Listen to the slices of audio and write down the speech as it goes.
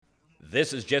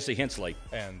This is Jesse Hensley.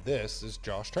 And this is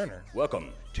Josh Turner. Welcome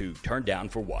to Turn Down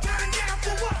for What?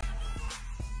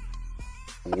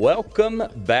 Welcome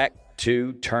back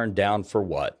to Turn Down for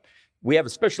What? We have a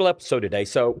special episode today.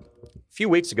 So a few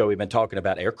weeks ago, we've been talking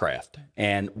about aircraft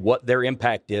and what their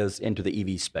impact is into the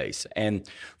EV space. And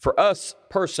for us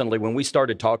personally, when we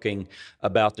started talking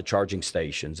about the charging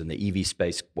stations and the EV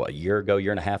space, a year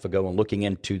and a half ago, and looking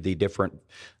into the different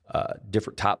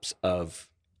types of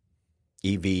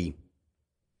EV,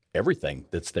 everything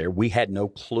that's there, we had no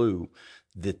clue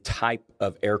the type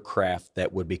of aircraft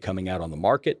that would be coming out on the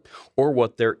market or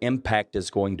what their impact is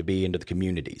going to be into the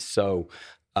community. So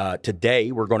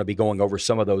today we're going to be going over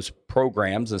some of those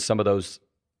programs and some of those,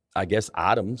 I guess,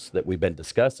 items that we've been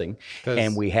discussing.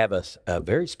 And we have a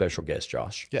very special guest,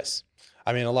 Josh. Yes.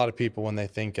 I mean, a lot of people, when they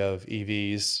think of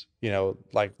EVs,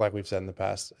 like we've said in the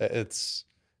past, it's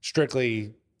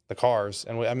strictly the cars.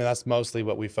 And that's mostly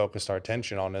what we focused our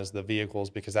attention on, is the vehicles,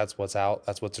 because that's what's out,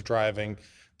 that's what's driving,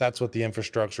 that's what the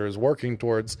infrastructure is working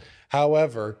towards.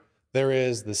 However, there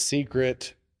is the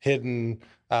secret, hidden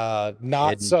gem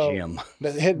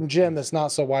that's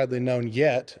not so widely known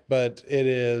yet, but it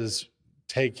is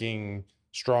taking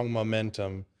strong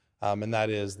momentum, and that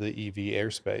is the EV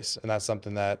airspace. And that's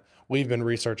something that we've been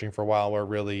researching for a while. We're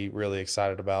really, really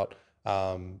excited about.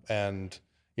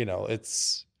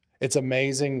 It's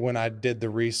amazing when I did the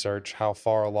research how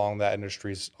far along that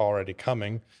industry's already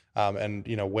coming, and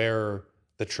where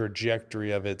the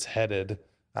trajectory of it's headed.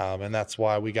 And that's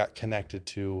why we got connected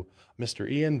to Mr.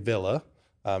 Ian Villa.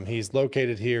 He's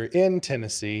located here in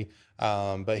Tennessee,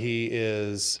 but he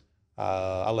is,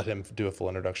 I'll let him do a full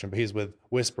introduction, but he's with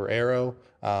Whisper Aero,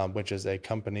 which is a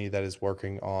company that is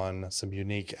working on some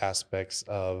unique aspects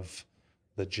of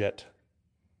the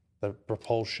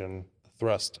propulsion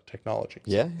thrust technology.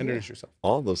 Yeah. Introduce yourself.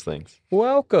 All of those things.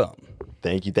 Welcome.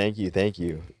 Thank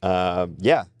you.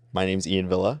 My name's Ian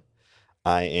Villa.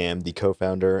 I am the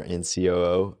co-founder and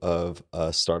COO of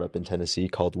a startup in Tennessee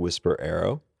called Whisper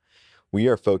Aero. We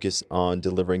are focused on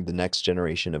delivering the next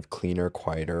generation of cleaner,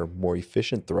 quieter, more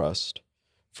efficient thrust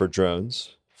for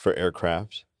drones, for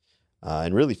aircraft,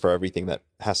 and really for everything that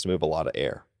has to move a lot of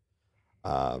air.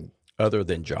 Other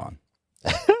than John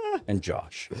and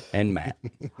Josh and Matt.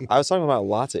 I was talking about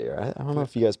lots of air. I don't know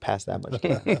if you guys passed that much.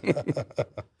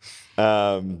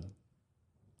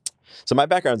 So my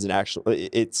background's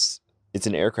it's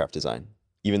an aircraft design,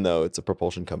 even though it's a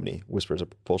propulsion company. Whisper is a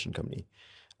propulsion company.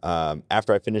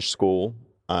 After I finished school,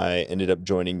 I ended up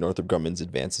joining Northrop Grumman's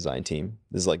advanced design team.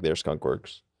 This is like their skunk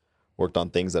works. Worked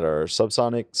on things that are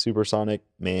subsonic, supersonic,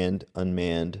 manned,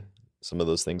 unmanned. Some of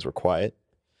those things were quiet.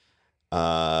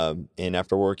 And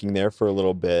after working there for a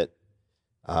little bit,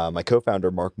 my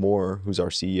co-founder, Mark Moore, who's our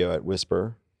CEO at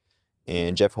Whisper,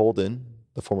 and Jeff Holden,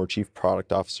 the former chief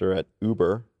product officer at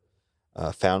Uber,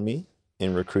 found me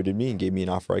and recruited me and gave me an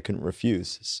offer I couldn't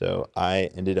refuse. So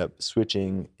I ended up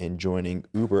switching and joining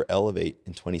Uber Elevate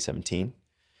in 2017.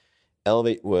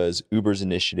 Elevate was Uber's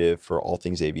initiative for all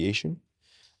things aviation.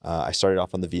 I started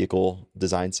off on the vehicle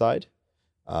design side,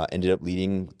 ended up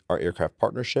leading our aircraft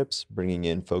partnerships, bringing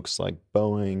in folks like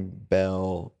Boeing,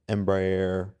 Bell,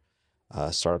 Embraer,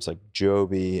 startups like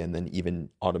Joby, and then even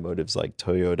automotives like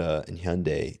Toyota and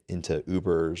Hyundai into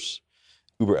Uber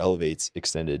Elevate's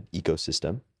extended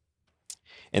ecosystem.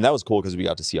 And that was cool because we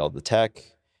got to see all the tech.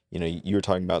 You were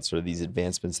talking about sort of these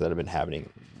advancements that have been happening.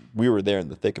 We were there in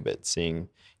the thick of it, seeing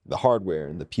the hardware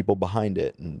and the people behind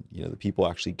it, and the people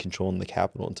actually controlling the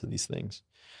capital into these things.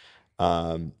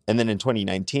 And then in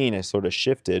 2019, I sort of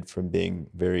shifted from being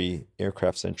very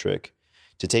aircraft centric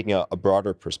to taking a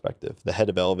broader perspective. The head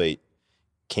of Elevate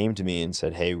came to me and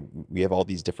said, "Hey, we have all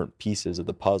these different pieces of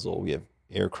the puzzle. We have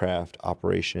aircraft,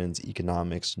 operations,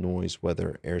 economics, noise,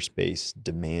 weather, airspace,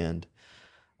 demand.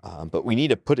 But we need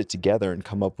to put it together and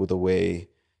come up with a way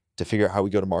to figure out how we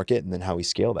go to market and then how we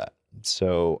scale that."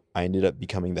 So I ended up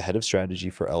becoming the head of strategy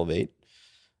for Elevate,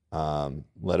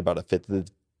 led about a fifth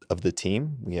of the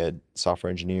team. We had software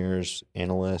engineers,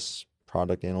 analysts,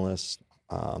 product analysts,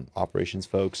 operations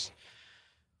folks.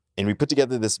 And we put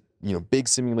together this big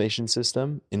simulation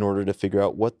system in order to figure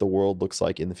out what the world looks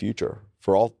like in the future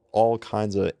for all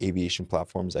kinds of aviation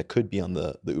platforms that could be on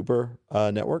the Uber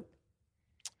network.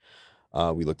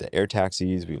 We looked at air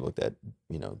taxis, we looked at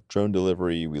drone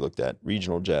delivery, we looked at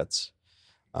regional jets,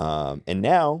 and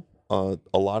now a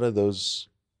lot of those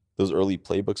early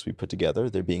playbooks we put together,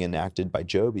 they're being enacted by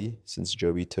Joby, since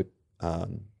Joby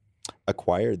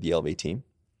acquired the Elevate team.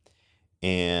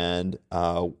 And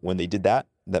when they did that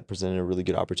presented a really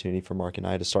good opportunity for Mark and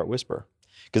I to start Whisper.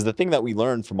 Because the thing that we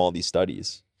learned from all these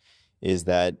studies is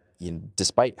that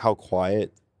despite how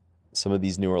quiet some of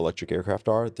these newer electric aircraft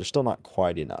are, they're still not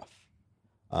quite enough.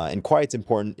 And quiet's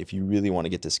important if you really want to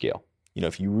get to scale.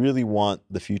 If you really want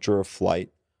the future of flight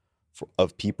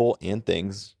of people and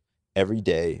things every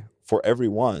day for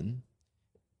everyone,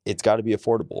 it's got to be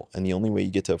affordable. And the only way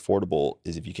you get to affordable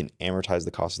is if you can amortize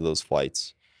the cost of those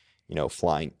flights,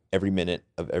 flying every minute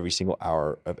of every single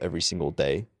hour of every single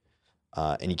day.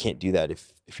 And you can't do that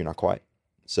if you're not quiet.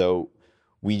 So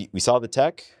we saw the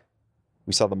tech,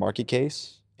 we saw the market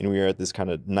case, and we were at this kind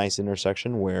of nice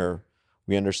intersection where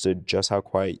we understood just how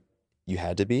quiet you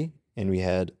had to be, and we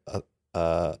had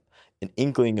an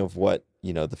inkling of what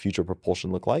the future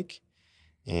propulsion looked like,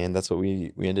 and that's what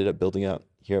we ended up building out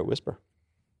here at Whisper.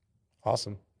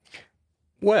 Awesome.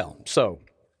 Well, so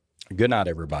good night,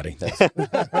 everybody. All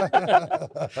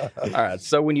right.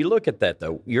 So when you look at that,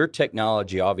 though, your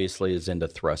technology obviously is in the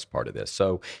thrust part of this.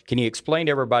 So can you explain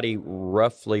to everybody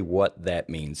roughly what that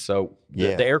means? So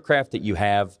the aircraft that you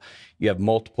have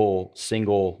multiple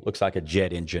single, looks like a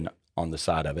jet engine on the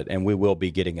side of it. And we will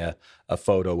be getting a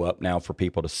photo up now for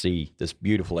people to see this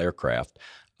beautiful aircraft.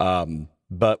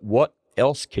 But what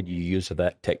else could you use of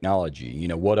that technology?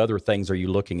 What other things are you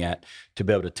looking at to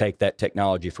be able to take that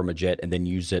technology from a jet and then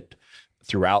use it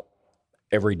throughout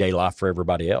everyday life for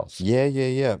everybody else?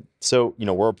 Yeah. So,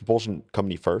 we're a propulsion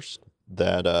company first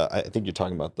that I think you're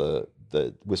talking about the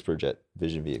Whisper Jet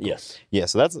Vision vehicle. Yes. Yeah.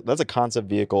 So that's a concept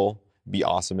vehicle. Be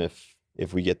awesome if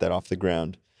we get that off the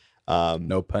ground.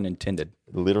 No pun intended.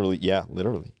 Literally. Yeah,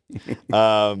 literally.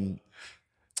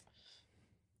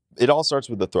 It all starts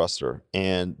with the thruster.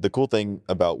 And the cool thing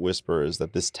about Whisper is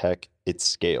that this tech, it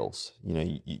scales.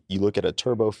 You look at a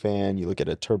turbofan, you look at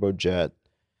a turbojet,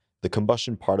 the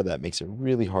combustion part of that makes it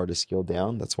really hard to scale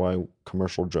down. That's why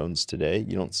commercial drones today,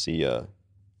 you don't see a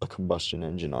combustion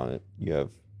engine on it. You have,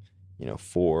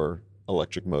 4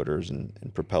 electric motors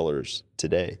and propellers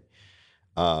today.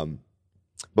 But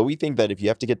we think that if you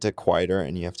have to get to quieter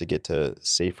and you have to get to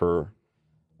safer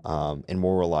and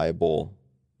more reliable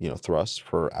thrust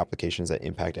for applications that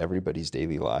impact everybody's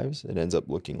daily lives, it ends up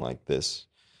looking like this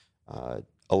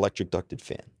electric ducted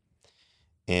fan.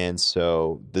 And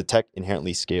so the tech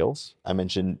inherently scales. I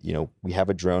mentioned, we have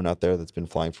a drone out there that's been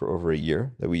flying for over a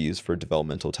year that we use for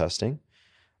developmental testing.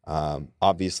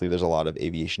 Obviously, there's a lot of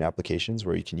aviation applications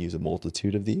where you can use a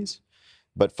multitude of these.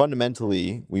 But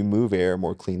fundamentally, we move air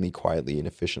more cleanly, quietly, and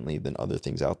efficiently than other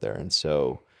things out there. And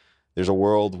so there's a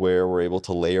world where we're able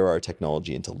to layer our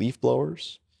technology into leaf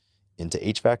blowers, into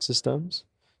HVAC systems,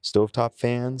 stovetop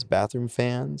fans, bathroom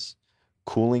fans,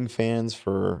 cooling fans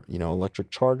for,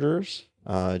 electric chargers,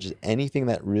 just anything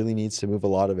that really needs to move a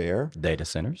lot of air. Data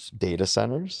centers.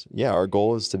 Yeah, our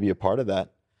goal is to be a part of that.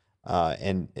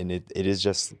 And it is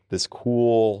just this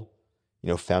cool,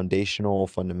 foundational,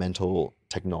 fundamental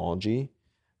technology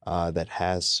that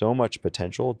has so much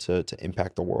potential to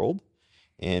impact the world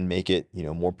and make it,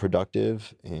 more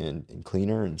productive and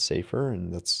cleaner and safer.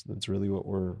 And that's really what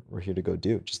we're here to go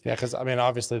do. Because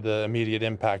obviously the immediate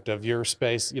impact of your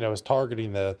space, is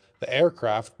targeting the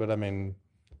aircraft, but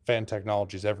fan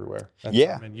technologies everywhere. And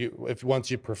yeah.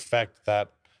 Once you perfect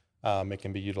that, it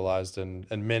can be utilized in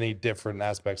many different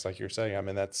aspects, like you're saying.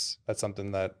 That's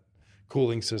something that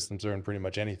cooling systems are in pretty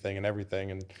much anything and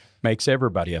everything, and makes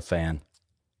everybody a fan.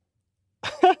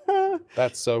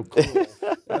 That's so cool.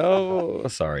 Oh,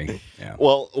 sorry. Yeah.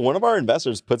 Well, one of our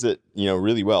investors puts it,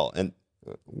 really well, and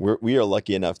we are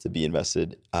lucky enough to be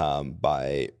invested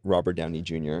by Robert Downey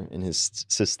Jr. in his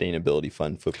sustainability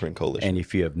fund, Footprint Coalition. And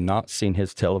if you have not seen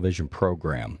his television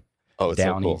program, it's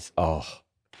Downey's, so cool.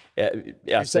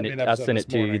 I sent it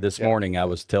to you this morning. I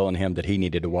was telling him that he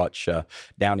needed to watch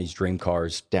Downey's Dream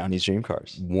Cars.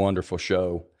 Wonderful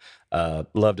show.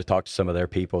 Love to talk to some of their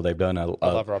people. They've done I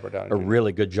love Robert Downey Jr.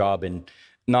 really good job in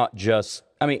not just,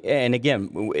 and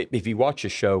again, if you watch a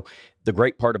show, the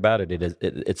great part about it is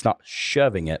it's not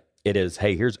shoving it. It is,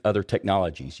 hey, here's other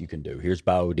technologies you can do. Here's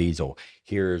biodiesel.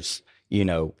 Here's,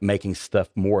 making stuff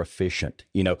more efficient.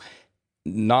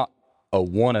 Not a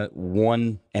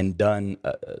one and done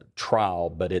trial,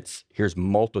 but here's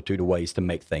multitude of ways to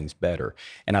make things better.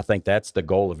 And I think that's the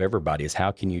goal of everybody is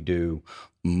how can you do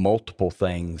multiple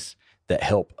things that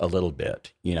help a little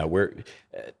bit?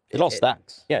 It all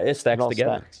stacks. Yeah, it stacks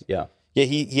together. Yeah. Yeah,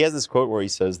 he has this quote where he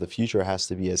says the future has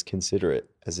to be as considerate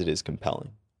as it is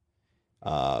compelling.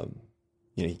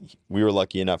 We were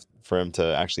lucky enough for him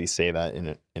to actually say that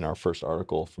in our first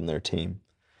article from their team.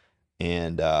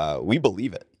 And we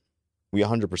believe it. We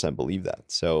 100% believe that.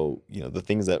 So, the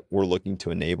things that we're looking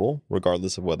to enable,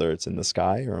 regardless of whether it's in the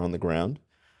sky or on the ground,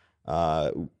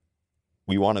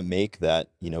 we want to make that,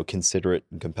 considerate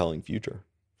and compelling future.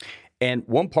 And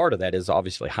one part of that is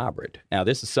obviously hybrid. Now,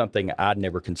 this is something I'd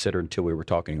never considered until we were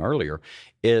talking earlier,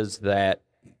 is that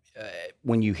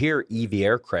when you hear EV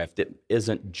aircraft, it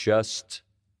isn't just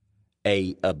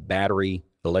a battery,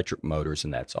 electric motors,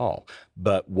 and that's all.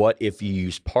 But what if you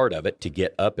use part of it to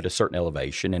get up at a certain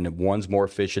elevation and one's more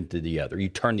efficient than the other? You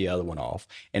turn the other one off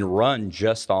and run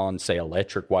just on, say,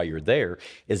 electric while you're there.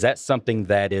 Is that something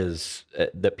that is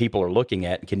that people are looking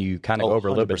at? Can you kind of go over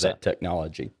a little bit of that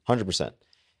technology? 100%.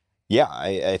 Yeah,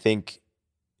 I think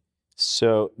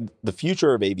so. The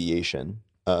future of aviation,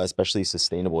 especially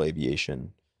sustainable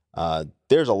aviation,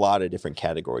 there's a lot of different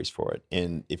categories for it.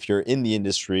 And if you're in the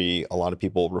industry, a lot of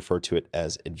people refer to it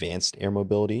as advanced air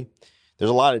mobility.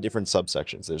 There's a lot of different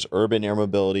subsections. There's urban air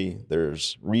mobility,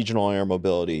 there's regional air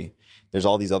mobility, there's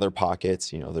all these other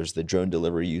pockets. There's the drone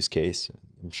delivery use case.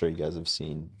 I'm sure you guys have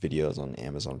seen videos on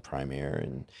Amazon Prime Air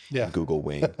and Google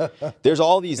Wing. There's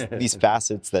all these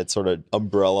facets that sort of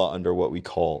umbrella under what we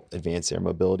call advanced air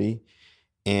mobility.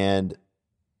 And,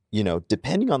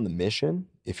 depending on the mission,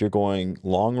 if you're going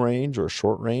long range or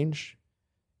short range,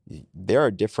 there are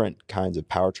different kinds of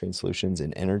powertrain solutions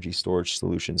and energy storage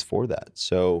solutions for that.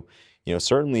 So,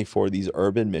 certainly for these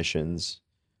urban missions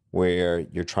where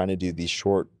you're trying to do these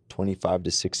short 25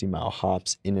 to 60 mile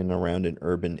hops in and around an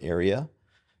urban area,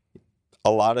 a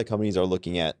lot of companies are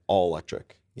looking at all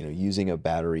electric, using a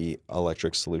battery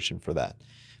electric solution for that.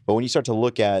 But when you start to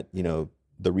look at,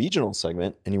 the regional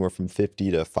segment, anywhere from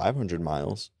 50 to 500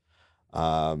 miles,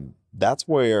 that's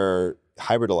where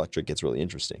hybrid electric gets really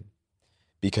interesting,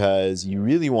 because you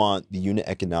really want the unit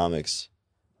economics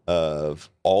of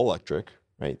all electric,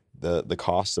 right? The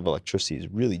cost of electricity is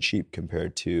really cheap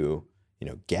compared to,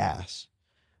 gas.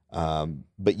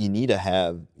 But you need to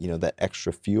have, that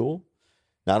extra fuel,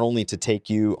 not only to take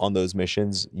you on those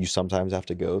missions you sometimes have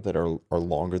to go that are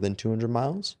longer than 200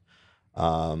 miles,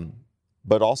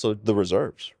 but also the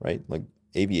reserves, right? Like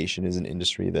aviation is an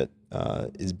industry that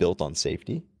is built on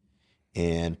safety.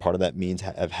 And part of that means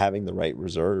having the right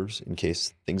reserves in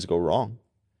case things go wrong.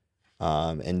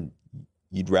 And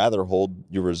you'd rather hold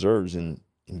your reserves in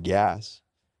gas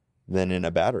than in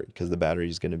a battery, because the battery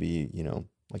is going to be,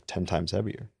 like 10 times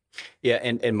heavier. Yeah,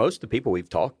 and most of the people we've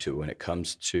talked to when it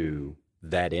comes to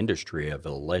that industry of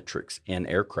electrics in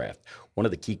aircraft, one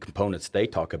of the key components they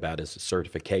talk about is the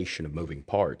certification of moving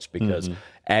parts, because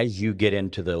as you get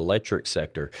into the electric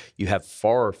sector, you have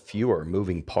far fewer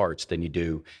moving parts than you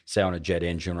do, say, on a jet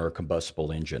engine or a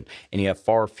combustible engine. And you have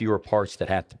far fewer parts that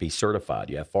have to be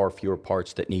certified. You have far fewer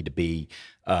parts that need to be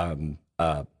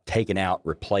taken out,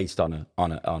 replaced on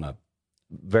a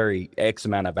very X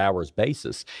amount of hours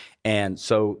basis. And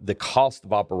so the cost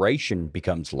of operation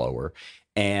becomes lower.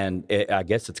 And I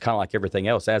guess it's kind of like everything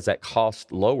else. As that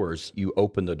cost lowers, you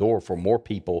open the door for more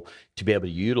people to be able to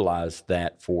utilize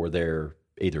that for their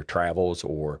either travels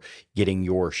or getting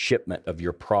your shipment of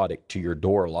your product to your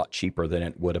door a lot cheaper than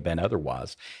it would have been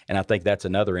otherwise. And I think that's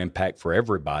another impact for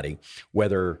everybody,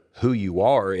 whether who you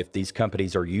are, if these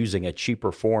companies are using a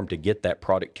cheaper form to get that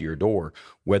product to your door,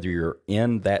 whether you're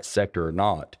in that sector or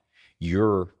not,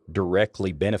 you're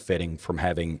directly benefiting from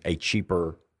having a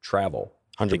cheaper travel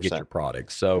 100%. To get your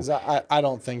products. So I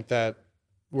don't think that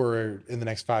we're in the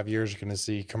next 5 years going to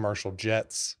see commercial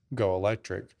jets go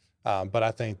electric. But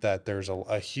I think that there's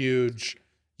a huge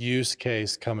use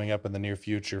case coming up in the near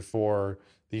future for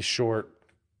these short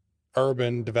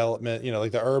urban development,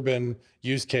 like the urban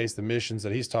use case, the missions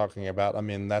that he's talking about. I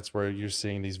mean, that's where you're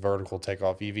seeing these vertical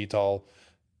takeoff eVTOL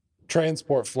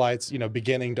transport flights,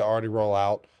 beginning to already roll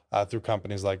out through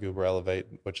companies like Uber Elevate,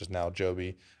 which is now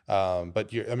Joby.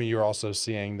 But you're also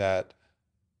seeing that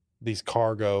these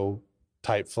cargo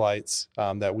type flights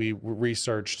that we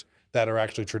researched that are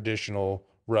actually traditional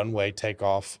runway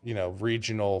takeoff,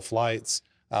 regional flights.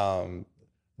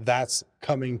 That's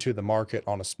coming to the market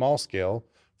on a small scale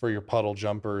for your puddle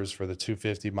jumpers, for the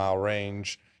 250-mile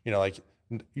range.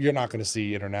 You're not going to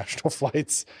see international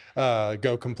flights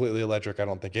go completely electric, I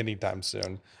don't think, anytime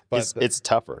soon. But it's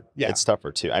tougher. Yeah. It's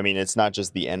tougher too. I mean, it's not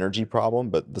just the energy problem,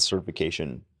 but the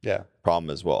certification problem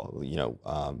as well.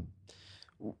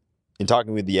 In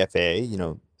talking with the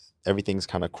FAA, everything's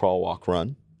kind of crawl, walk,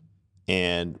 run.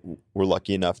 And we're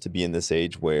lucky enough to be in this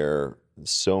age where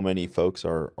so many folks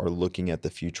are looking at the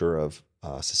future of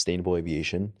sustainable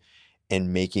aviation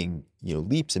and making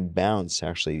leaps and bounds to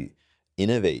actually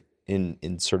innovate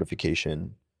in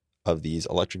certification of these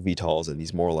electric VTOLs and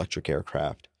these more electric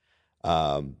aircraft.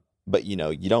 But you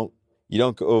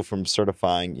don't go from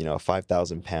certifying a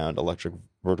 5,000-pound electric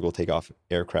vertical takeoff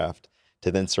aircraft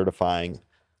to then certifying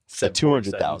a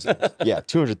 200,000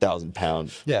 200,000-pound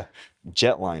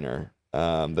jetliner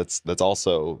that's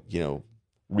also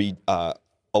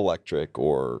electric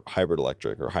or hybrid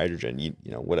electric or hydrogen, you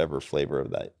know, whatever flavor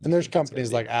of that. And there's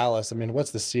companies like Alice. I mean,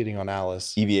 what's the seating on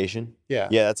Alice? Eviation. Yeah.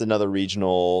 Yeah, that's another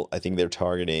regional. I think they're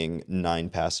targeting 9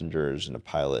 passengers and a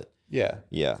pilot. Yeah.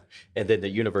 Yeah. And then the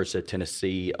University of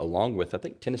Tennessee, along with, I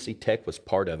think Tennessee Tech was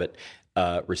part of it,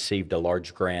 received a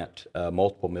large grant,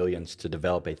 multiple millions, to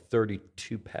develop a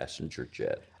 32-passenger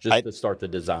jet, just to start the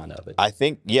design of it. I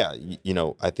think, yeah, you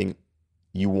know, I think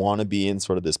you want to be in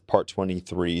sort of this Part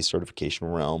 23 certification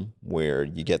realm where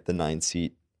you get the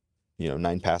 9-seat, you know,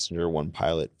 9-passenger, 1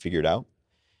 pilot figured out.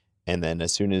 And then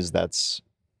as soon as that's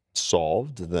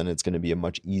solved, then it's going to be a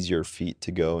much easier feat to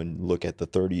go and look at the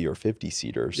 30 or 50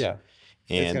 seaters. Yeah.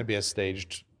 And it's going to be a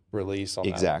staged release on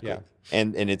exactly. that. Yeah.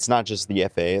 And it's not just the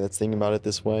FAA that's thinking about it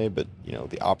this way, but, you know,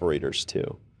 the operators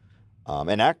too.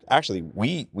 And actually,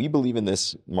 we believe in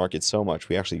this market so much,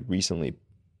 we actually recently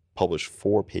published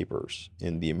 4 papers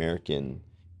in the American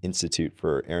Institute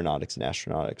for Aeronautics and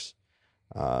Astronautics.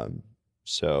 And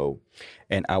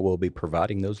I will be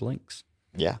providing those links.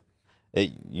 Yeah. You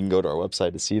can go to our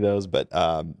website to see those, but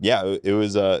yeah, it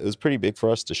was pretty big for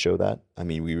us to show that. I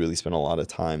mean, we really spent a lot of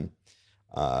time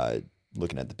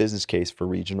looking at the business case for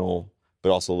regional,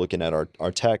 but also looking at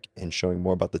our tech and showing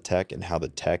more about the tech and how the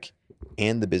tech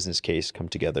and the business case come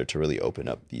together to really open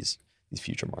up these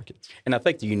future markets. And I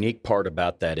think the unique part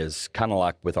about that is kind of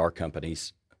like with our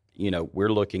companies, you know,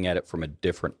 we're looking at it from a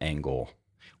different angle.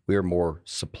 We're more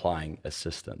supplying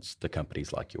assistance to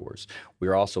companies like yours.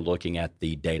 We're also looking at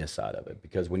the data side of it,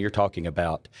 because when you're talking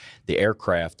about the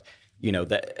aircraft, you know,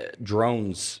 that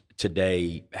drones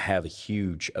today have a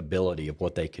huge ability of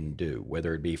what they can do,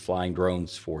 whether it be flying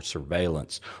drones for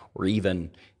surveillance or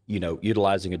even, you know,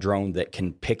 utilizing a drone that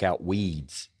can pick out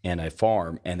weeds in a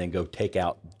farm and then go take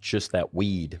out just that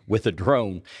weed with a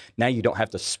drone. Now you don't have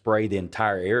to spray the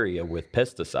entire area with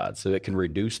pesticides, so it can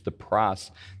reduce the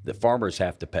price that farmers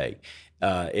have to pay.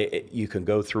 You can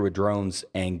go through a drones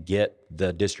and get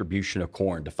the distribution of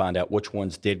corn to find out which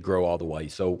ones did grow all the way.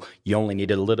 So you only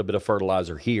needed a little bit of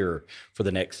fertilizer here for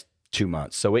the next 2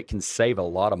 months. So it can save a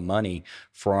lot of money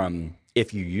from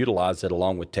if you utilize it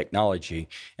along with technology.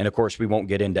 And of course, we won't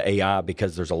get into AI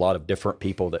because there's a lot of different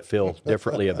people that feel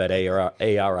differently about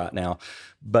AI right now.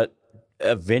 But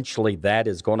eventually that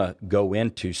is going to go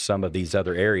into some of these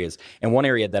other areas. And one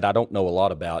area that I don't know a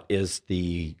lot about is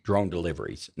the drone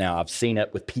deliveries. Now, I've seen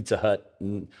it with Pizza Hut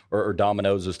or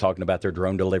Domino's is talking about their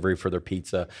drone delivery for their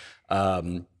pizza.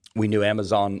 We knew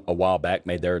Amazon a while back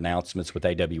made their announcements with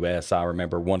AWS. I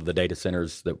remember one of the data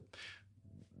centers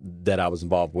that I was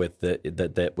involved with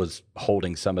that was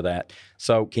holding some of that.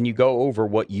 So can you go over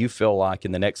what you feel like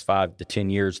in the next 5 to 10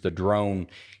 years, the drone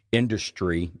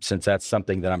industry, since that's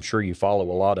something that I'm sure you follow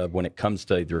a lot of when it comes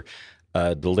to either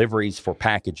deliveries for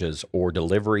packages or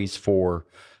deliveries for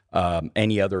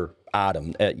any other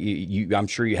item. I'm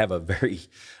sure you have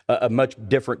a much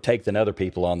different take than other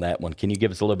people on that one. Can you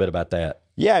give us a little bit about that?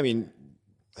 Yeah, I mean,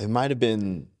 it might have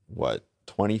been,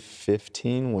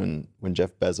 2015 when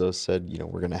Jeff Bezos said, you know,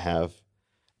 we're going to have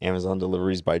Amazon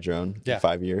deliveries by drone in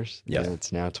 5 years. Yeah. And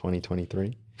it's now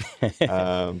 2023.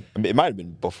 I mean, it might have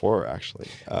been before, actually.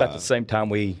 About the same time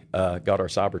we got our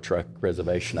Cybertruck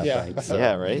reservation, I think. So.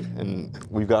 Yeah, right? And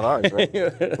we've got ours, right?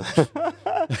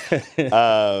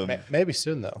 Maybe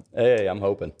soon, though. Hey, I'm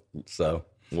hoping. So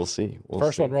we'll see.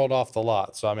 First one rolled off the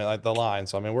lot. So, I mean, like the line.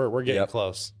 So, I mean, we're getting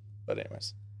close. But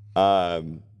anyways.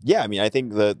 Yeah, I mean, I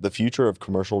think the future of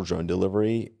commercial drone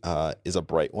delivery is a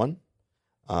bright one.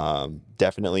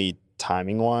 Definitely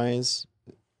timing-wise,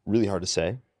 really hard to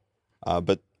say.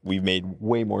 But we've made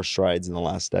way more strides in the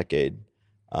last decade,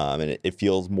 and it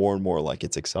feels more and more like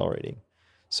it's accelerating.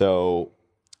 So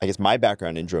I guess my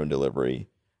background in drone delivery,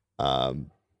 a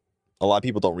lot of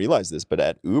people don't realize this, but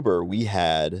at Uber, we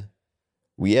had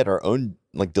our own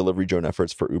like delivery drone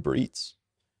efforts for Uber Eats.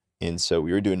 And so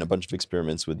we were doing a bunch of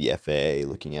experiments with the FAA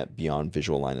looking at beyond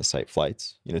visual line of sight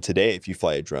flights. You know, today, if you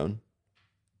fly a drone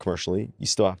commercially, you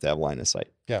still have to have line of sight.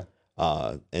 Yeah.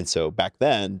 And so back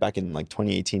in like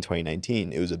 2018,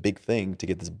 2019, it was a big thing to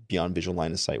get this beyond visual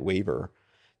line of sight waiver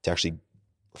to actually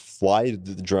fly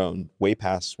the drone way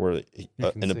past where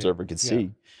an observer could see.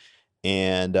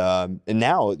 And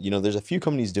now, you know, there's a few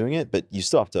companies doing it, but you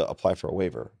still have to apply for a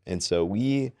waiver. And so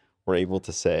we were able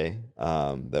to say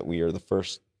that we are the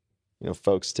first, you know,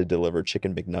 folks to deliver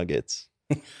chicken McNuggets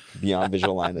beyond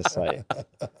visual line of sight.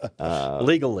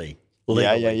 Legally.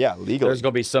 Yeah, legally. There's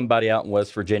going to be somebody out in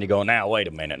West Virginia going, now, wait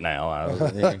a minute now.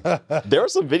 There were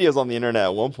some videos on the internet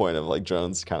at one point of like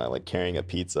drones kind of like carrying a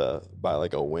pizza by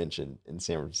like a winch in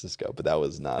San Francisco, but that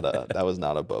was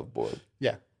not above board.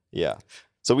 Yeah. Yeah.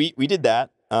 So we did that.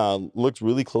 looked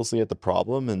really closely at the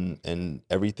problem and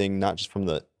everything, not just from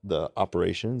the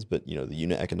operations, but the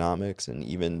unit economics, and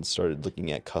even started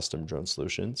looking at custom drone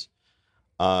solutions.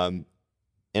 And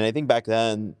I think back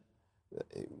then,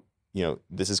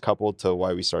 this is coupled to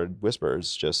why we started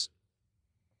Whispers. Just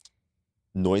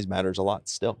noise matters a lot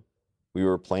still. We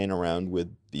were playing around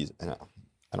with these, and I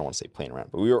don't want to say playing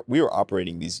around, but we were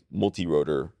operating these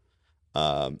multi-rotor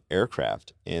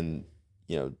aircraft, and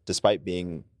despite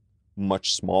being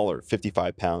much smaller,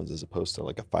 55 pounds as opposed to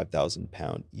like a 5,000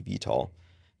 pound eVTOL,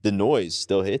 the noise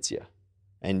still hits you.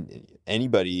 And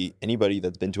anybody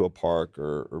that's been to a park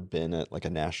or been at like a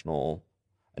national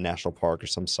park or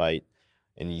some site,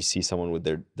 and you see someone with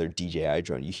their DJI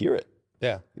drone, you hear it.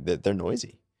 Yeah, they're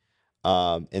noisy.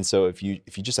 And so if you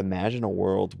just imagine a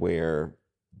world where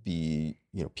the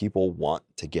people want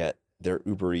to get their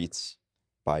Uber Eats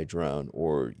by drone,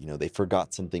 or they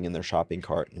forgot something in their shopping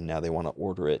cart and now they want to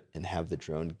order it and have the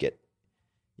drone get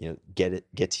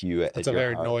to you at it's a your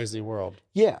very house. noisy world.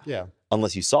 Yeah, Yeah,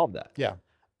 unless you solve that. yeah.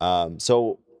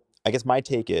 So I guess my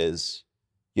take is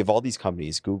you have all these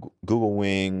companies, Google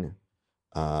Wing,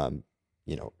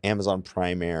 Amazon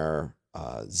Prime Air,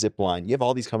 Zipline. You have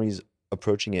all these companies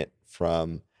approaching it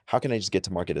from how can I just get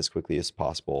to market as quickly as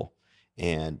possible,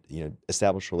 and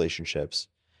establish relationships,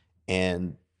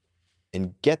 and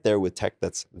get there with tech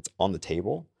that's on the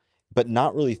table, but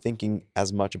not really thinking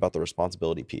as much about the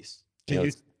responsibility piece.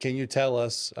 Can you tell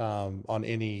us on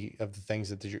any of the things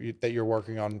that you're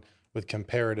working on with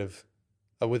comparative,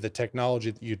 with the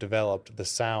technology that you developed, the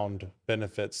sound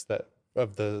benefits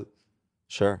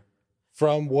Sure.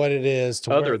 from what it is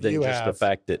to Other where than you just the have?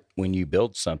 fact that when you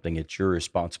build something, it's your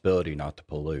responsibility not to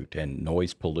pollute. And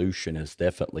noise pollution is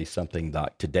definitely something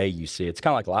that today you see. It's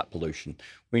kind of like light pollution.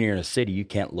 When you're in a city, you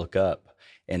can't look up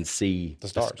and see the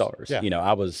stars. Yeah.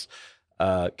 I was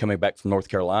coming back from North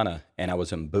Carolina, and I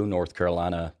was in Boone, North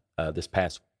Carolina this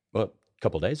past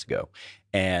couple of days ago.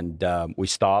 And we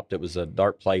stopped. It was a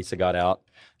dark place. I got out,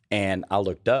 and I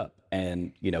looked up.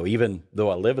 And, even though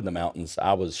I live in the mountains,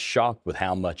 I was shocked with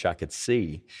how much I could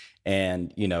see.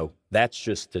 And, that's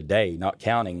just today, not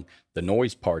counting the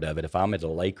noise part of it. If I'm at a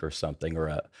lake or something,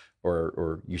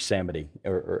 or Yosemite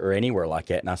or anywhere like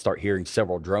that, and I start hearing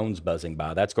several drones buzzing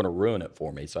by, that's going to ruin it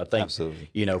for me. So I think,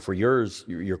 Absolutely. For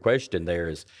your question there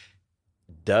is,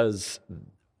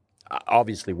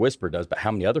 obviously Whisper does, but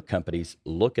how many other companies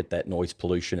look at that noise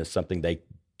pollution as something they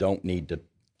don't need to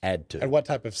add to? And what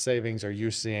type of savings are you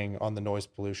seeing on the noise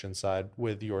pollution side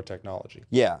with your technology?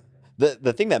 Yeah.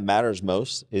 The thing that matters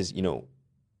most is,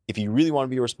 if you really want to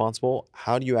be responsible,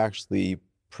 how do you actually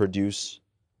produce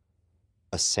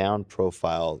a sound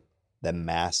profile that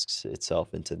masks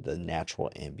itself into the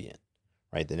natural ambient,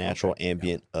 right? The natural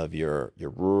ambient of your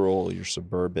rural, your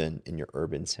suburban, and your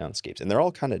urban soundscapes. And they're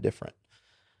all kind of different.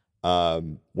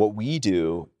 What we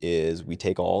do is we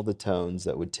take all the tones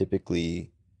that would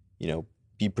typically,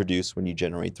 be produced when you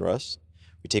generate thrust.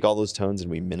 We take all those tones and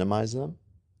we minimize them.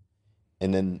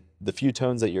 And then the few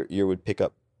tones that your ear would pick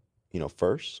up,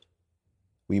 first,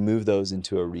 we move those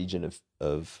into a region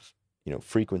of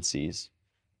frequencies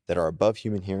that are above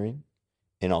human hearing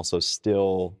and also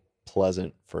still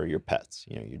pleasant for your pets,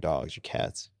 your dogs, your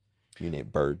cats, you name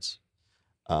birds.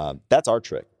 That's our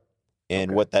trick.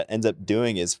 And what that ends up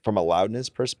doing is, from a loudness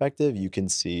perspective, you can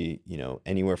see,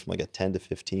 anywhere from like a 10 to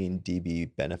 15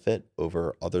 dB benefit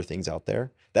over other things out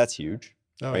there. That's huge,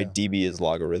 right? Yeah. dB is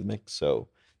logarithmic, so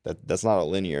that's not a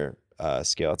linear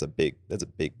scale. That's a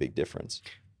big difference.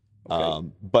 Okay.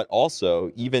 But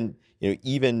also, even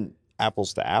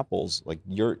apples to apples, like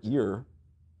your ear,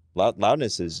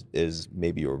 loudness is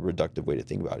maybe a reductive way to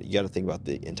think about it. You got to think about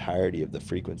the entirety of the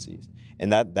frequencies.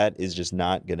 And that is just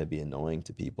not going to be annoying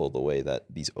to people the way that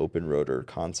these open rotor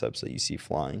concepts that you see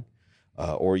flying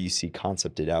or you see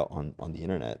concepted out on the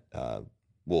internet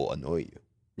will annoy you.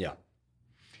 Yeah.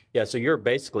 Yeah, so you're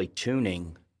basically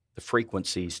tuning the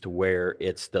frequencies to where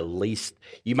it's the least,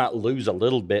 you might lose a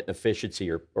little bit efficiency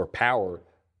or power,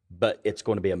 but it's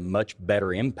going to be a much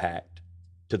better impact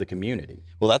to the community.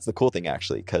 Well, that's the cool thing,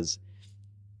 actually, because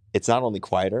it's not only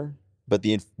quieter, but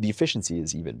the efficiency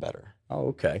is even better. Oh,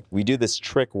 okay. We do this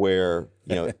trick where,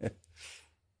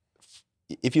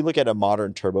 if you look at a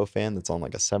modern turbofan that's on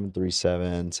like a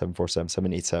 737, 747,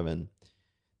 787,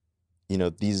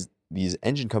 these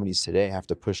engine companies today have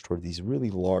to push toward these really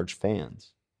large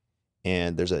fans.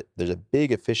 And there's a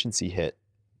big efficiency hit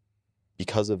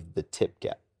because of the tip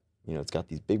gap. It's got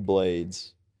these big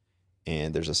blades,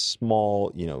 and there's a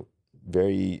small,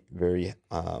 very, very,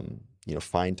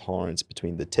 fine tolerance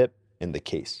between the tip and the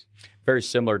case. Very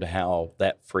similar to how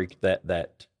that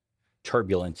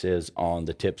turbulence is on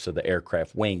the tips of the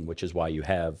aircraft wing, which is why you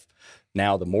have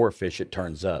now the more efficient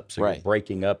turns up. So you're Right.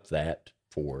 breaking up that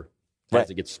for Right. as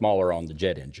it gets smaller on the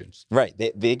jet engines. Right.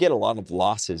 They get a lot of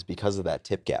losses because of that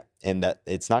tip gap. And that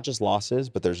it's not just losses,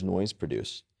 but there's noise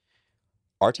produced.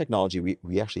 Our technology,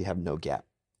 we actually have no gap.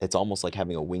 It's almost like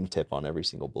having a wingtip on every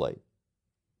single blade.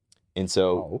 And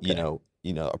so, Oh, okay.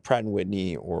 a Pratt and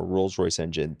Whitney or Rolls-Royce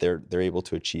engine, they're able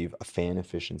to achieve a fan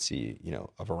efficiency,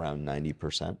 of around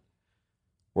 90%.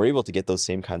 We're able to get those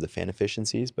same kinds of fan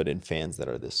efficiencies, but in fans that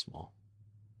are this small.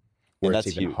 Where And it's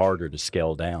that's even huge. harder to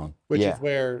scale down. Which Yeah. is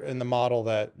where in the model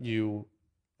that you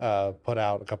put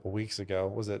out a couple weeks ago,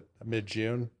 was it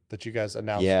mid-June that you guys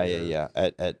announced? Yeah.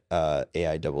 At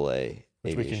AIAA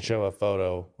Which we can Aviation. show a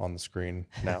photo on the screen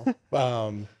now.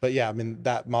 But yeah, I mean,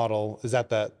 that model,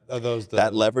 are those the...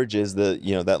 That leverages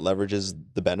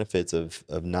the benefits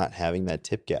of not having that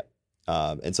tip gap.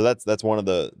 And so that's one of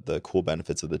the cool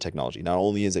benefits of the technology. Not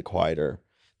only is it quieter,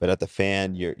 but at the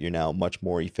fan, you're now much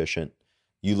more efficient.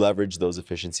 You leverage those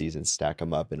efficiencies and stack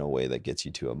them up in a way that gets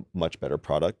you to a much better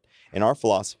product. And our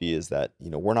philosophy is that,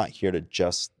 we're not here to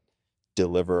just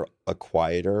deliver a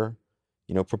quieter,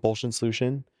 propulsion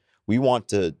solution. We want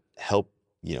to help,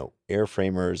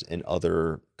 airframers and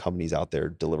other companies out there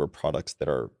deliver products that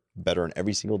are better in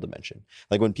every single dimension.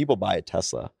 Like when people buy a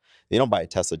Tesla, they don't buy a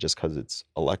Tesla just because it's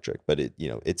electric, but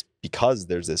it's because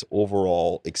there's this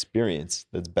overall experience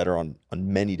that's better on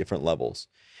many different levels.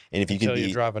 And if you Until can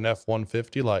you drive an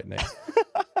F-150 Lightning.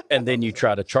 And then you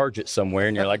try to charge it somewhere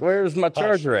and you're like, where's my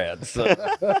charger at? So,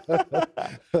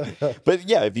 but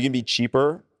yeah, if you can be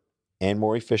cheaper and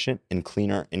more efficient and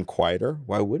cleaner and quieter,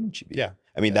 why wouldn't you be? Yeah.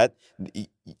 I mean,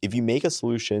 if you make a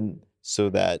solution so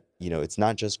that, it's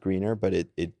not just greener, but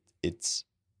it's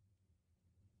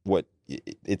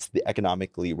the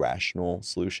economically rational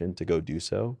solution to go do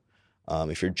so.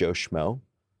 If you're Joe Schmo,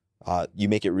 you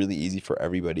make it really easy for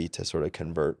everybody to sort of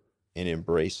convert and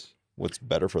embrace what's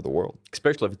better for the world.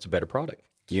 especially if it's a better product.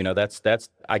 That's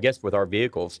I guess with our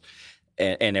vehicles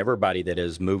and everybody that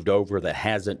has moved over that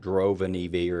hasn't drove an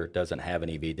EV or doesn't have an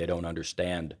EV, they don't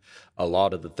understand a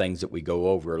lot of the things that we go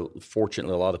over.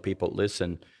 Fortunately, a lot of people that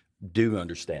listen do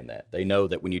understand that. They know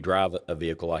that when you drive a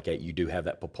vehicle like that, you do have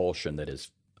that propulsion that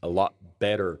is a lot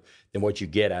better than what you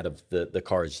get out of the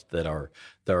cars that are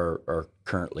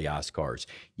currently ICE cars.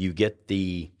 You get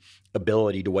the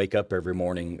ability to wake up every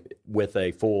morning with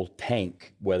a full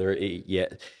tank,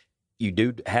 you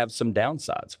do have some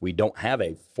downsides. We don't have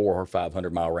a 400 or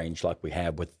 500 mile range like we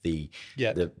have with the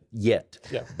Yet.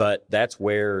 Yeah. But that's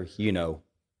where,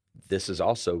 this is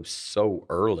also so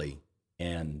early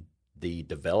in the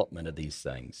development of these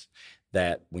things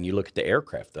that when you look at the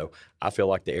aircraft, though, I feel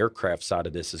like the aircraft side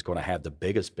of this is going to have the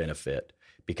biggest benefit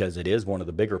because it is one of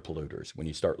the bigger polluters when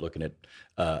you start looking at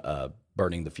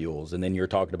burning the fuels. And then you're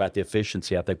talking about the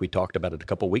efficiency. I think we talked about it a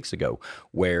couple of weeks ago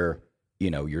where,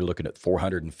 you're looking at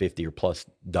 $450 or plus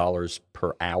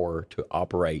per hour to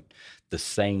operate the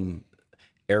same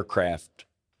aircraft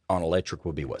on electric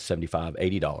would be what, $75,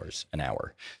 $80 an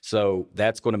hour. So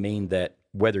that's going to mean that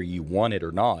whether you want it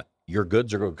or not, your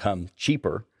goods are going to come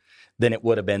cheaper than it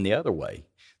would have been the other way.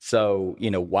 So,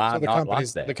 why not like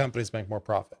that? The companies make more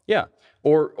profit. Yeah.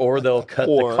 Or they'll cut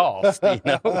the cost,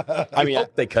 I mean,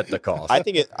 hope they cut the cost. I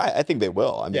think they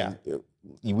will. I mean,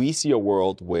 we see a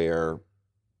world where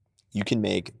you can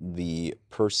make the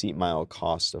per seat mile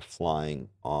cost of flying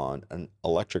on an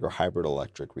electric or hybrid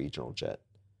electric regional jet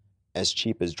as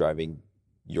cheap as driving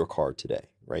your car today,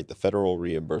 right? The federal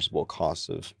reimbursable cost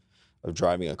of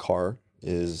driving a car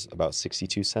is about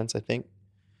 62 cents, I think.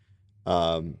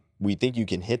 We think you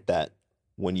can hit that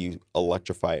when you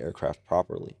electrify aircraft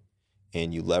properly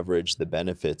and you leverage the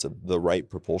benefits of the right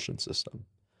propulsion system.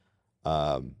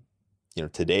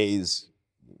 Today's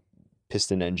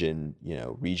piston engine,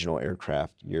 regional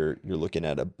aircraft, you're looking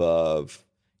at above,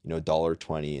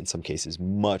 $1.20, in some cases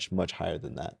much, much higher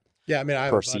than that. Yeah, I mean, I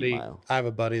per have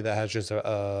a buddy that has just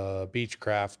a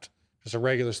Beechcraft, just a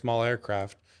regular small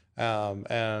aircraft,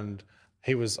 and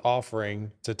he was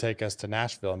offering to take us to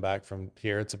Nashville and back from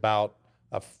here. It's about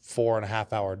a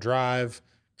 4.5 hour drive,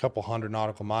 a couple hundred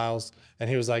nautical miles, and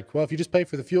he was like, "Well, if you just pay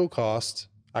for the fuel cost,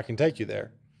 I can take you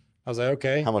there." I was like,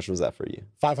 "Okay." How much was that for you?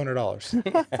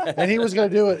 $500. And he was going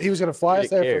to do it. He was going to fly us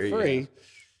there for free. Yeah.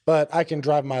 But I can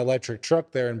drive my electric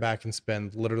truck there and back and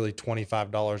spend literally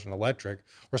 $25 on electric,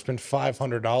 or spend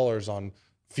 $500 on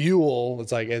fuel.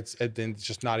 It's like it's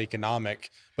just not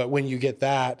economic. But when you get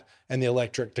that and the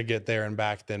electric to get there and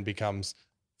back then becomes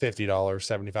 $50,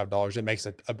 $75, it makes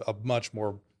it a much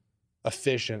more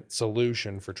efficient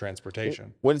solution for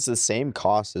transportation. When it's the same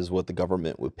cost as what the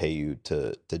government would pay you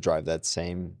to drive that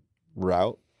same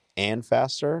route, and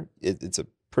faster, it's a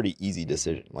pretty easy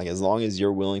decision. Like as long as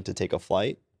you're willing to take a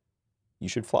flight, you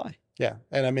should fly. Yeah.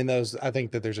 And I mean, I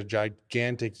think that there's a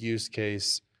gigantic use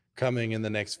case coming in the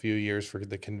next few years for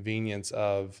the convenience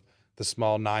of the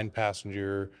small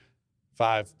 9-passenger,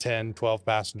 5, 10, 12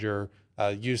 passenger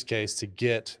use case to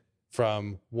get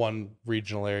from one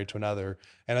regional area to another.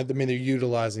 And I mean, they're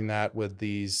utilizing that with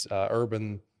these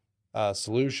urban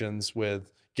solutions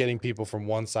with getting people from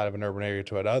one side of an urban area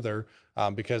to another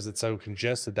because it's so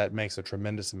congested that makes a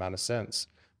tremendous amount of sense.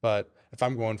 But if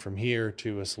I'm going from here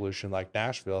to a solution like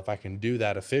Nashville, if I can do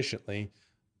that efficiently,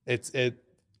 it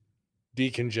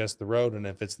decongest the road. And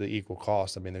if it's the equal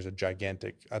cost, I mean, I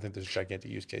think there's a gigantic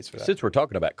use case for that. Since we're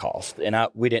talking about cost, and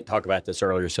we didn't talk about this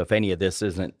earlier, so if any of this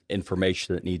isn't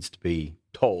information that needs to be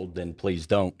told, then please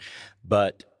don't.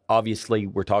 But obviously,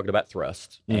 we're talking about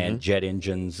thrust, and jet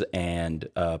engines and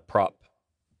prop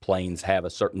planes have a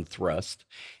certain thrust.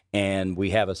 And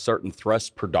we have a certain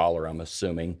thrust per dollar, I'm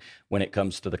assuming, when it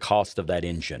comes to the cost of that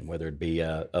engine, whether it be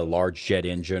a large jet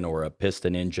engine or a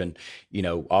piston engine. You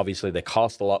know, obviously they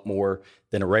cost a lot more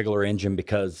than a regular engine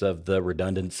because of the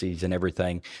redundancies and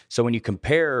everything. So when you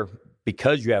compare,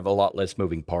 because you have a lot less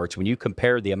moving parts, when you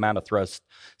compare the amount of thrust,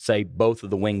 say both of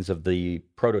the wings of the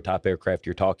prototype aircraft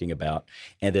you're talking about,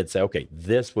 and then say, okay,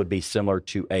 this would be similar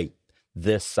to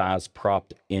this size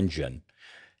propped engine.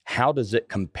 How does it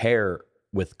compare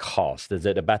with cost? Is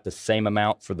it about the same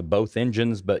amount for both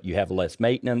engines, but you have less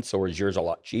maintenance, or is yours a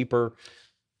lot cheaper?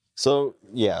 So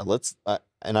yeah,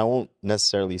 and I won't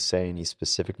necessarily say any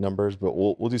specific numbers, but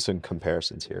we'll do some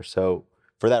comparisons here. So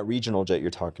for that regional jet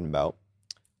you're talking about,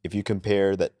 if you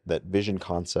compare that vision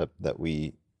concept that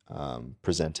we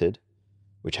presented,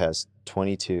 which has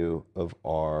 22 of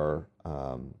our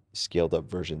scaled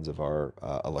up versions of our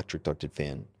electric ducted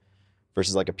fan,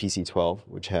 versus like a PC-12,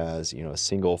 which has, you know, a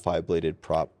single 5-bladed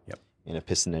prop and a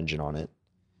piston engine on it.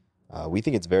 We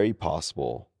think it's very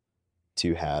possible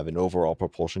to have an overall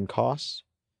propulsion cost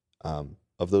of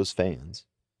those fans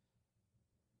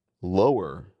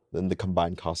lower than the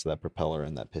combined cost of that propeller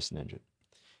and that piston engine.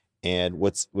 And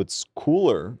what's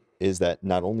cooler is that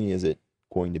not only is it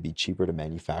going to be cheaper to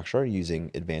manufacture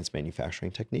using advanced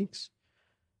manufacturing techniques,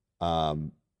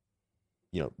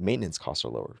 you know, maintenance costs are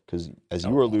lower because, as you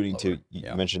were alluding to,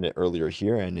 you mentioned it earlier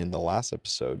here and in the last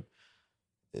episode,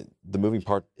 the moving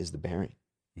part is the bearing.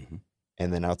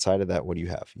 And then outside of that, what do you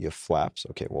have? You have flaps.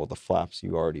 Okay, well, the flaps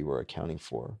you already were accounting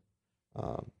for,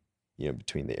 you know,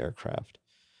 between the aircraft.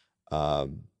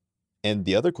 And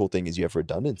the other cool thing is you have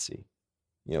redundancy.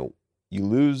 You know, you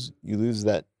lose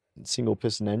that single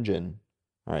piston engine.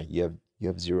 All right, you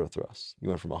have zero thrust. You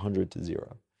went from 100 to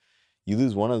 0. You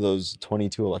lose one of those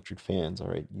 22 electric fans, all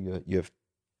right, you have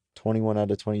 21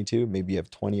 out of 22, maybe you have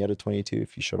 20 out of 22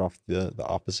 if you shut off the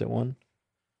opposite one.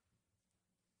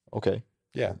 Okay.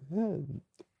 Yeah.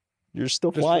 You're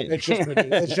still flying. It's just at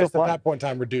that point in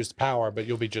time reduced power, but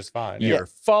you'll be just fine. You're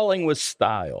falling with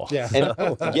style. Yeah. And,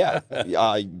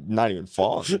 not even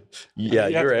falling.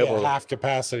 You're able to half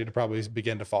capacity to probably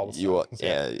begin to fall with style.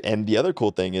 Yeah. And the other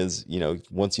cool thing is, you know,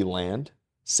 once you land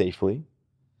safely,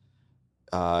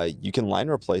 you can line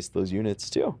replace those units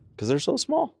too because they're so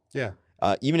small. Yeah.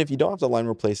 Even if you don't have to line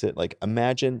replace it, like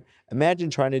imagine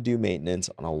trying to do maintenance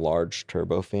on a large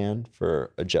turbofan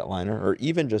for a jetliner, or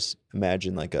even just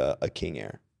imagine like a King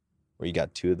Air, where you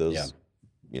got two of those,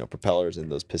 you know, propellers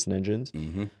and those piston engines.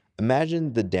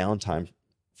 Imagine the downtime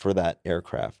for that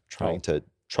aircraft trying to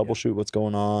troubleshoot what's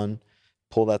going on,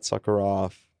 pull that sucker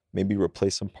off, maybe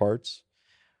replace some parts,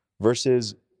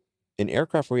 versus an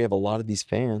aircraft where you have a lot of these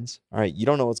fans. All right, you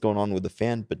don't know what's going on with the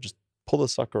fan, but just pull the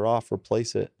sucker off,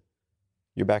 replace it.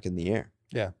 You're back in the air.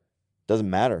 Yeah. Doesn't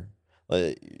matter.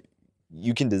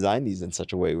 You can design these in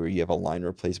such a way where you have a line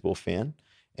replaceable fan,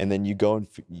 and then you go and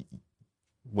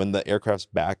when the aircraft's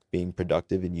back being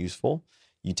productive and useful,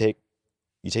 you take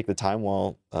the time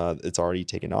while it's already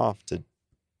taken off to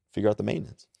figure out the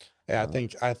maintenance. Yeah,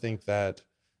 I think that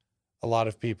a lot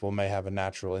of people may have a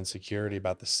natural insecurity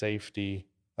about the safety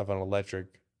of an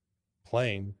electric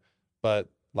plane, but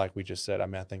like we just said, I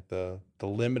mean, I think the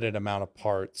limited amount of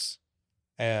parts,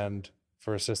 and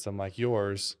for a system like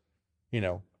yours, you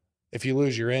know, if you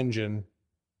lose your engine,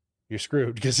 you're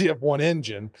screwed because you have one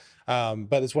engine.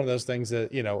 But it's one of those things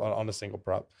that, you know, on a single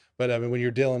prop. But I mean, when you're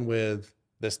dealing with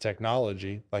this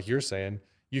technology, like you're saying,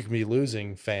 you can be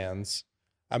losing fans.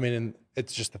 I mean, and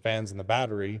it's just the fans and the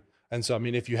battery. And so, I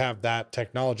mean, if you have that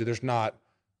technology, there's not,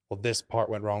 well, this part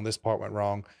went wrong, this part went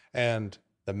wrong. And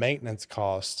the maintenance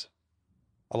cost,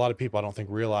 a lot of people I don't think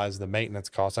realize the maintenance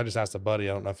cost. I just asked a buddy,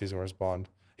 I don't know if he's going to respond.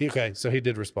 So he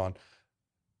did respond.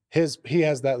 He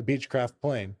has that Beechcraft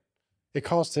plane. it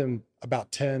cost him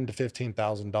about $10,000 to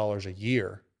 $15,000 a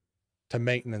year to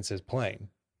maintenance his plane,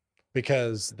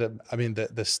 because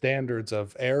the standards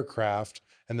of aircraft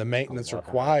and the maintenance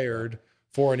required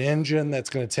for an engine that's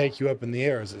going to take you up in the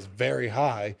air is very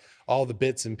high. All the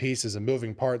bits and pieces and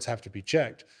moving parts have to be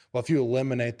checked. Well, if you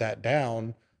eliminate that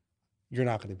down, you're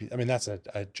not going to be, that's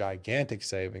a gigantic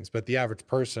savings. But the average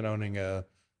person owning a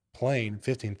plane,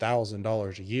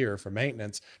 $15,000 a year for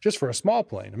maintenance, just for a small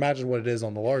plane. Imagine what it is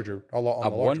on the larger. I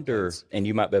wonder, planes. and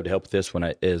you might be able to help with this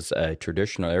one, is a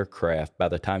traditional aircraft, by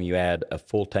the time you add a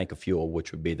full tank of fuel,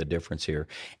 which would be the difference here,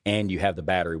 and you have the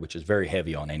battery, which is very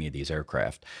heavy on any of these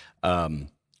aircraft,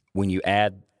 when you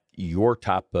add your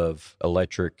type of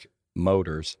electric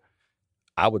motors,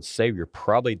 I would say you're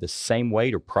probably the same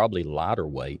weight or probably lighter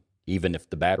weight, even if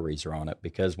the batteries are on it,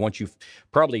 because once you've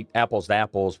probably apples to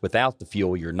apples, without the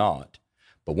fuel, you're not.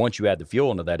 But once you add the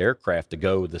fuel into that aircraft to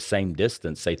go the same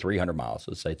distance, say 300 miles,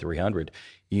 let's say 300,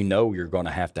 you're going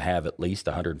to have at least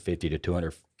 150 to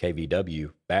 200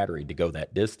 kVW battery to go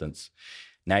that distance.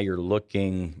 Now you're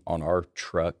looking on our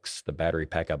trucks, the battery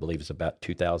pack, I believe, is about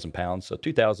 2,000 pounds. So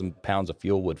 2,000 pounds of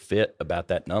fuel would fit about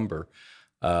that number.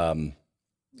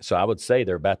 So I would say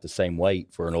they're about the same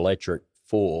weight for an electric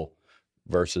full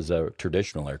versus a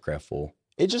traditional aircraft full.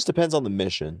 It just depends on the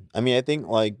mission. I think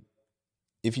like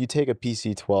if you take a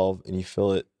PC-12 and you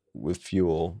fill it with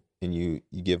fuel and you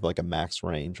give like a max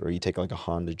range, or you take like a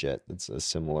Honda Jet that's a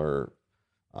similar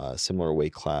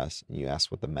weight class, and you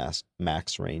ask what the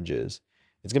max range is,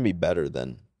 it's going to be better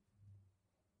than,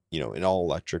 an all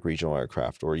electric regional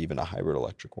aircraft or even a hybrid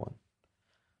electric one.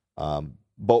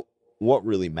 But what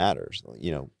really matters,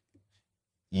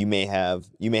 you may have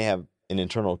an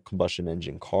internal combustion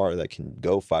engine car that can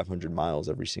go 500 miles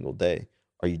every single day.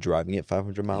 Are you driving it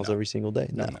 500 miles every single day?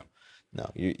 No.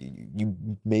 You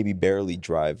maybe barely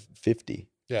drive 50,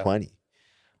 20.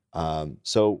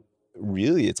 So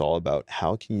really it's all about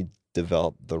how can you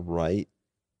develop the right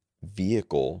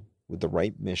vehicle with the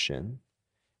right mission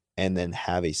and then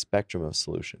have a spectrum of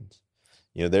solutions.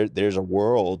 There's a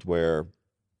world where,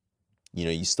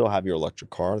 you still have your electric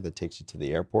car that takes you to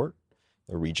the airport,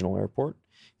 the regional airport.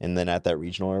 And then at that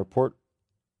regional airport,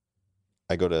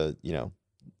 I go to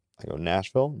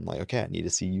Nashville. I'm like, okay, I need to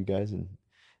see you guys in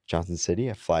Johnson City.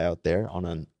 I fly out there on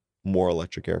a more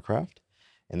electric aircraft.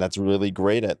 And that's really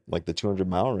great at like the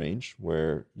 200-mile range,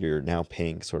 where you're now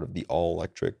paying sort of the all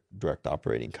electric direct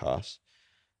operating costs.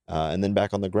 And then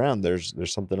back on the ground, there's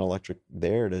something electric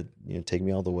there to take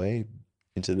me all the way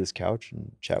into this couch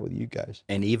and chat with you guys.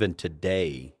 And even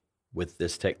today, with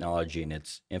this technology in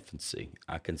its infancy,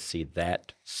 I can see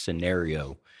that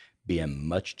scenario being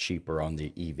much cheaper on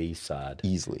the EV side.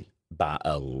 Easily. By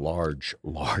a large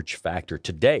factor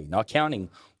today, not counting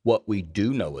what we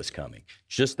do know is coming.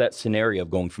 Just that scenario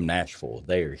of going from Nashville,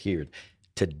 there, here.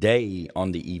 Today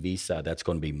on the EV side, that's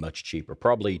going to be much cheaper,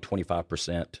 probably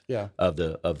 25% of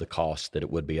the cost that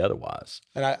it would be otherwise.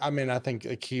 And I think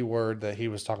a key word that he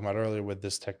was talking about earlier with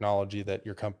this technology that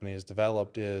your company has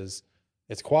developed is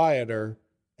it's quieter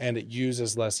and it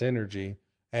uses less energy.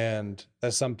 And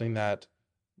that's something that,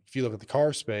 if you look at the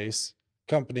car space,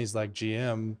 companies like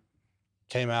GM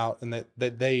came out and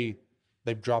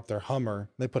they've dropped their Hummer.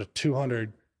 They put a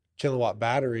 200 kilowatt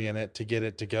battery in it to get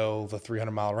it to go the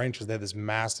 300-mile range, because they have this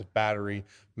massive battery,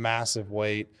 massive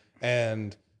weight,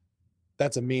 and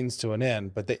that's a means to an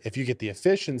end. But if you get the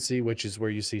efficiency, which is where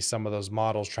you see some of those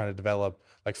models trying to develop,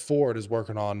 like Ford is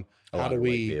working on how do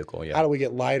we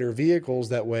get lighter vehicles,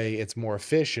 that way it's more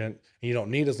efficient and you don't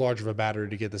need as large of a battery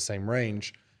to get the same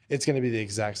range. It's going to be the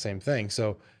exact same thing.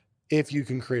 So if you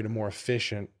can create a more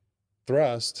efficient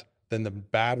thrust, then the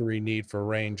battery need for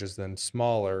range is then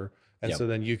smaller. And so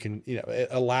then you can, it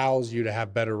allows you to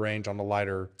have better range on a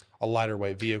lighter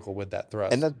weight vehicle with that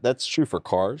thrust. And that's true for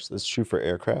cars. That's true for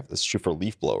aircraft. That's true for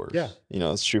leaf blowers. Yeah.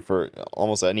 It's true for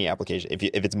almost any application.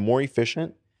 If it's more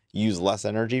efficient, you use less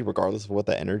energy regardless of what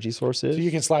the energy source is. So you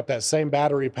can slap that same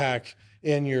battery pack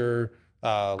in your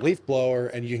leaf blower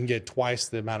and you can get twice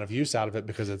the amount of use out of it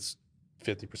because it's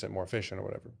 50% more efficient or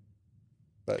whatever.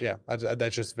 But yeah,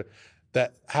 that's just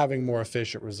that having more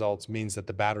efficient results means that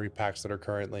the battery packs that are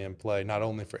currently in play, not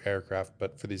only for aircraft,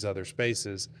 but for these other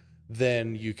spaces,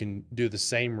 then you can do the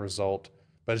same result,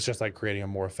 but it's just like creating a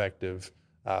more effective,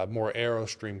 more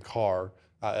Aerostream car.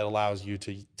 It allows you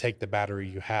to take the battery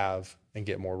you have and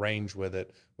get more range with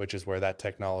it, which is where that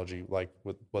technology, like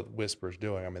with what Whisper's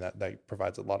doing, that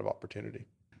provides a lot of opportunity.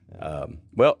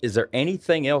 Well, is there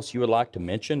anything else you would like to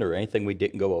mention or anything we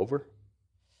didn't go over?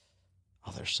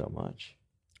 Oh, there's so much.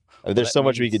 There's so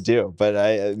much we could do,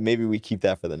 but maybe we keep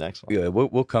that for the next one. Yeah,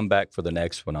 we'll come back for the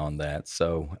next one on that.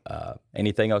 So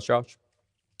anything else, Josh?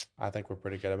 I think we're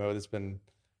pretty good. I mean, it's been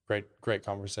great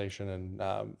conversation, and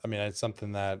I mean, it's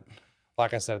something that,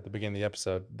 like I said at the beginning of the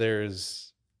episode,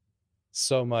 there's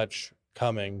so much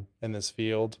coming in this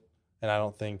field, and I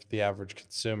don't think the average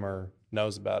consumer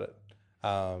knows about it.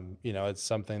 It's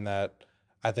something that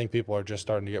I think people are just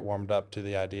starting to get warmed up to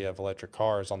the idea of electric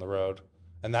cars on the road,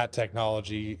 and that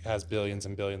technology has billions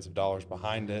and billions of dollars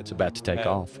behind it. It's about to take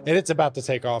off, and it's about to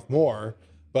take off more.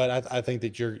 But I think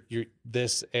that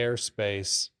this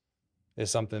airspace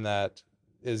is something that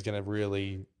is going to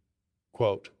really,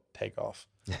 quote, take off.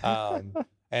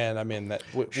 And I mean that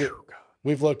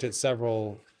we've looked at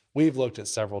several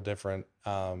different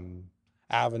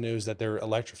avenues that they're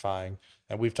electrifying,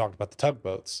 and we've talked about the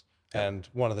tugboats. And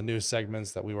one of the news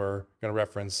segments that we were going to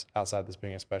reference outside this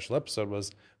being a special episode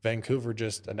was Vancouver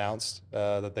just announced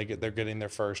that they're getting their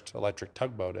first electric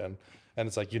tugboat in, and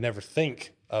it's like you never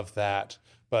think of that,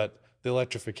 but the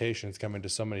electrification is coming to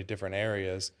so many different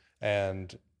areas,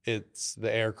 and it's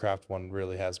the aircraft one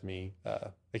really has me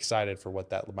excited for what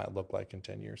that might look like in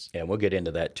 10 years. Yeah, and we'll get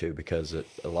into that too, because a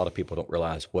lot of people don't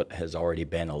realize what has already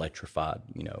been electrified.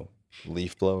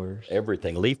 Leaf blowers,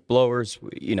 everything, leaf blowers.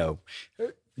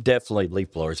 Definitely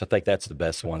leaf blowers. I think that's the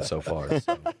best one so far.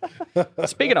 So.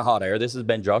 Speaking of hot air, this has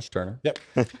been Josh Turner. Yep.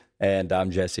 And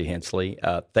I'm Jesse Hensley.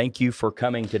 Thank you for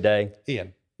coming today.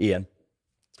 Ian.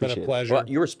 It's been a pleasure. Well,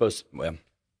 you were supposed to, well,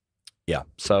 yeah.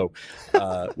 So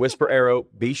Whisper Aero,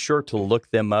 be sure to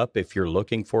look them up if you're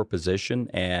looking for a position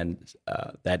and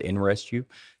that interests you.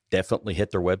 Definitely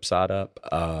hit their website up.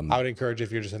 I would encourage, if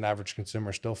you're just an average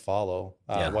consumer, still follow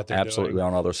what they're absolutely doing.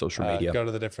 On all their social media. Go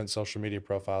to the different social media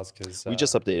profiles, because we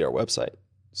just updated our website.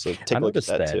 So take a look at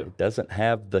that too. It doesn't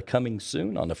have the coming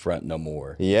soon on the front no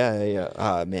more. Yeah.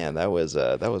 Ah, man, that was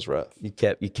rough. You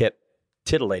kept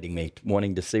titillating me,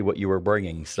 wanting to see what you were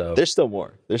bringing. So there's still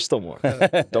more.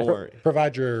 Don't worry.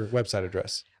 Provide your website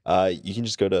address. You can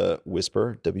just go to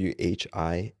Whisper,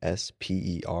 WHISPER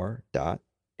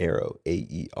 .aero,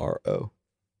 AERO.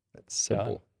 That's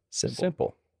simple.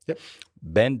 Simple. Yep.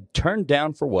 Been turned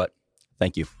down for what?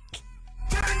 Thank you.